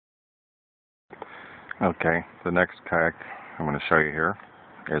Okay, the next kayak I'm going to show you here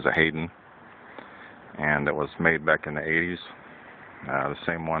is a Hayden, and it was made back in the 80s, the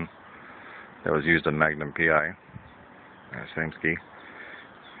same one that was used in Magnum P.I, same ski.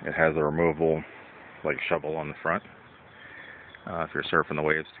 It has a removable like shovel on the front if you're surfing the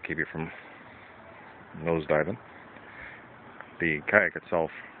waves to keep you from nose diving. The kayak itself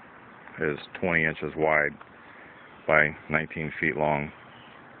is 20 inches wide by 19 feet long.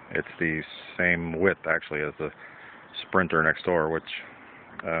 It's the same width actually as the Sprinter next door, which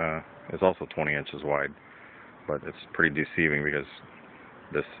is also 20 inches wide, but it's pretty deceiving because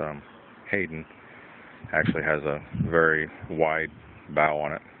this Hayden actually has a very wide bow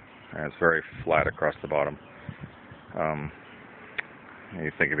on it, and it's very flat across the bottom.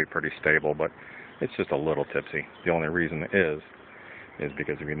 You think it'd be pretty stable, but it's just a little tipsy. The only reason it is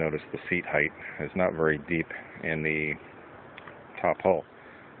because if you notice, the seat height is not very deep in the top hull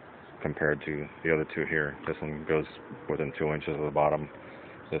compared to the other two here. This one goes within 2 inches of the bottom.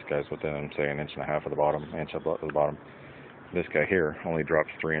 This guy's within, say, 1.5 inches of the bottom, inch of the bottom. This guy here only drops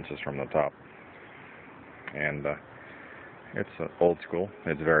 3 inches from the top. And it's old school.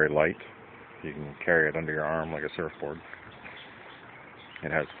 It's very light. You can carry it under your arm like a surfboard.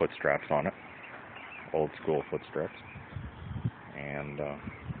 It has foot straps on it, old school foot straps. And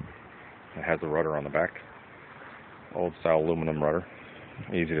it has a rudder on the back, old style aluminum rudder,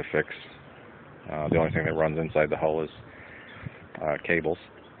 easy to fix. The only thing that runs inside the hull is cables.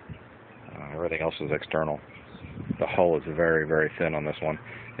 Everything else is external. The hull is very, very thin on this one.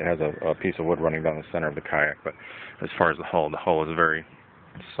 It has a piece of wood running down the center of the kayak, but as far as the hull is very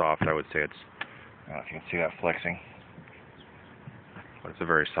soft. I would say it's, if you can see that flexing, but it's a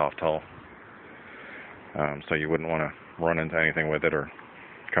very soft hull. So you wouldn't want to run into anything with it or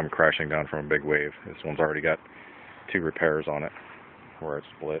come crashing down from a big wave. This one's already got 2 repairs on it where it's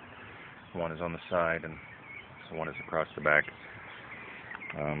split. One is on the side and one is across the back.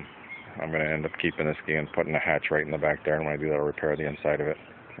 I'm going to end up keeping this ski and putting a hatch right in the back there, and when I do that I'll repair the inside of it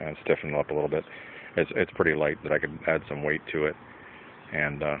and stiffen it up a little bit. It's pretty light that I could add some weight to it,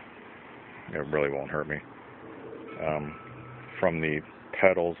 and it really won't hurt me. From the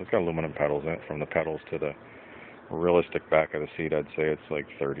pedals, it's got aluminum pedals in it. From the pedals to the realistic back of the seat, I'd say it's like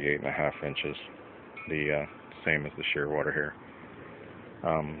 38.5 inches. The same as the sheer water here.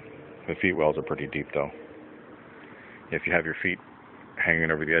 The feet wells are pretty deep though. If you have your feet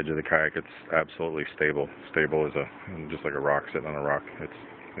hanging over the edge of the kayak, it's absolutely stable. Stable as just like a rock, sitting on a rock.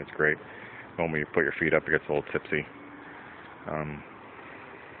 It's great. When you put your feet up, it gets a little tipsy.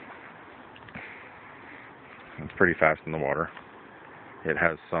 It's pretty fast in the water. It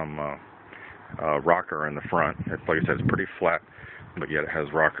has some rocker in the front. Like I said, it's pretty flat, but yet it has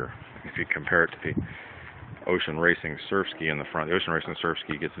rocker. If you compare it to the Ocean Racing Surfski in the front, the Ocean Racing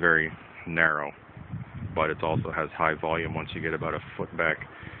Surfski gets very narrow, but it also has high volume once you get about a foot back.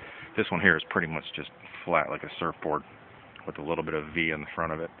 This one here is pretty much just flat like a surfboard with a little bit of V in the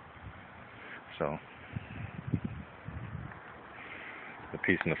front of it. So the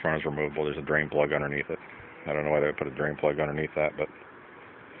piece in the front is removable. There's a drain plug underneath it. I don't know why they would put a drain plug underneath that, but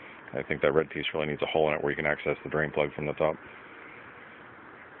I think that red piece really needs a hole in it where you can access the drain plug from the top.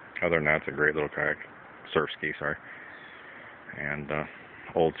 Other than that, it's a great little kayak. Surf ski, sorry. And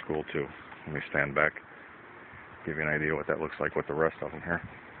old school too. Let me stand back, give you an idea what that looks like with the rest of them here.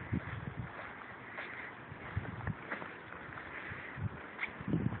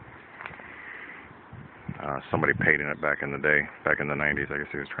 Somebody painted it back in the day, back in the 90s. I guess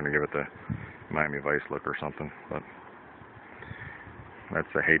he was trying to give it the Miami Vice look or something. But that's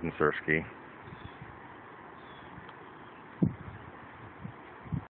a Hayden Surfski.